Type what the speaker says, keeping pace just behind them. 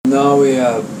now we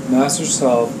have Master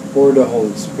Self or the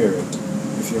Holy Spirit,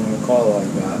 if you want to call it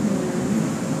like that.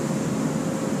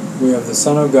 We have the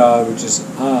Son of God, which is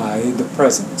I, the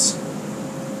Presence.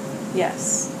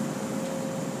 Yes.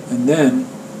 And then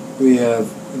we have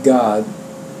God,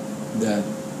 that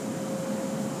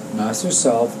Master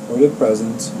Self or the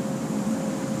Presence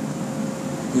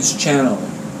is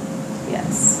channeling.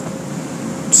 Yes.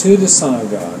 To the Son of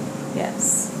God.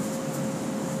 Yes.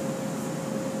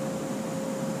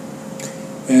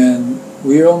 And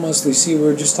we almost, you see,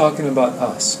 we're just talking about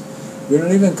us. We're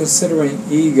not even considering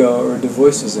ego or the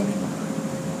voices anymore.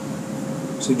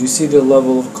 So do you see the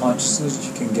level of consciousness that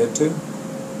you can get to?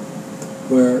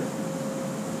 Where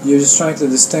you're just trying to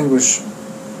distinguish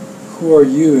who are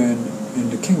you in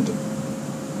the kingdom.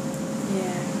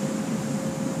 Yeah.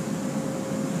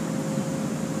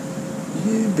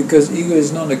 Because ego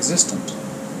is non-existent.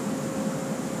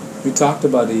 We talked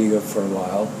about the ego for a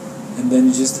while, and then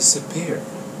it just disappeared.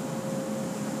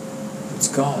 It's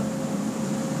gone.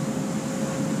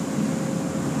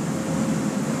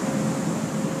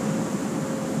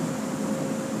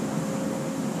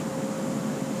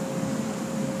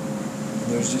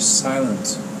 There's just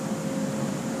silence,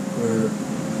 where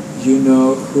you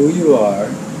know who you are,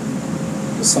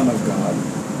 the Son of God.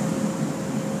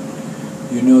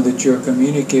 You know that you're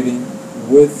communicating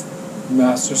with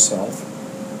Master Self,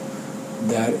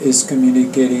 that is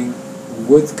communicating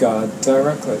with God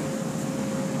directly.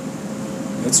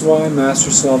 That's why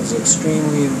Master Self is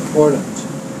extremely important.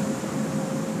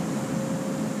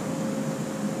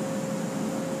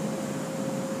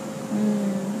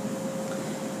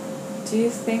 Do you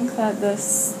think that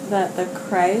the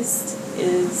Christ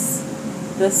is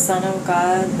the Son of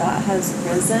God that has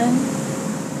risen?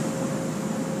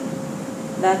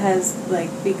 That has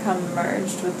become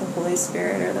merged with the Holy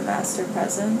Spirit or the Master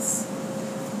Presence?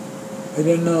 I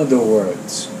don't know the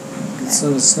words. Okay.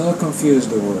 Let's not confuse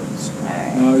the words.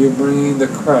 Right. Now you're bringing the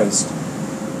Christ.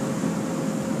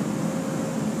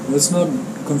 Let's not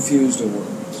confuse the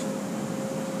words.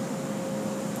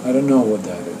 I don't know what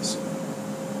that is.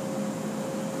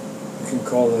 You can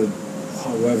call it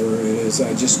however it is.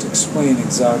 I just explain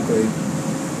exactly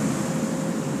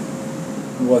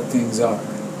what things are.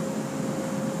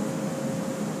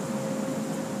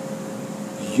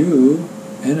 You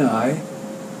and I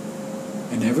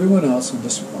and everyone else on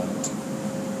this planet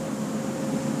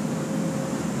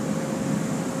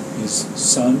is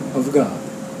Son of God.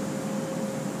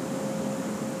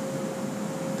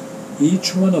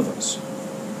 Each one of us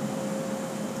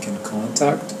can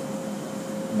contact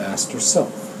Master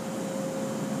Self.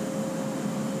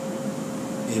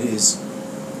 It is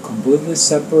a completely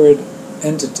separate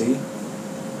entity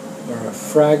or a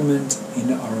fragment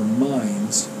in our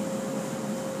minds,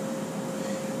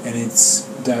 and it's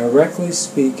directly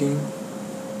speaking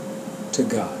to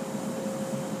God.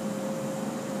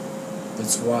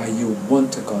 That's why you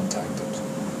want to contact it,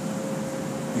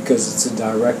 because it's a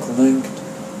direct link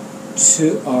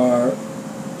to our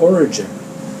origin.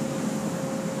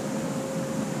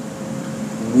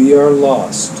 We are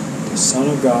lost. The Son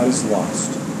of God is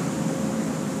lost.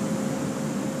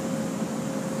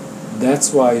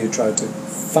 That's why you try to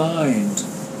find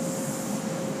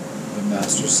the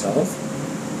Master Self,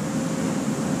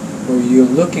 or you're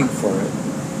looking for it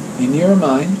in your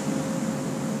mind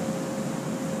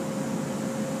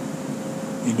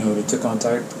in order to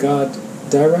contact God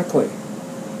directly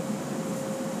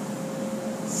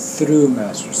through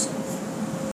Master Self.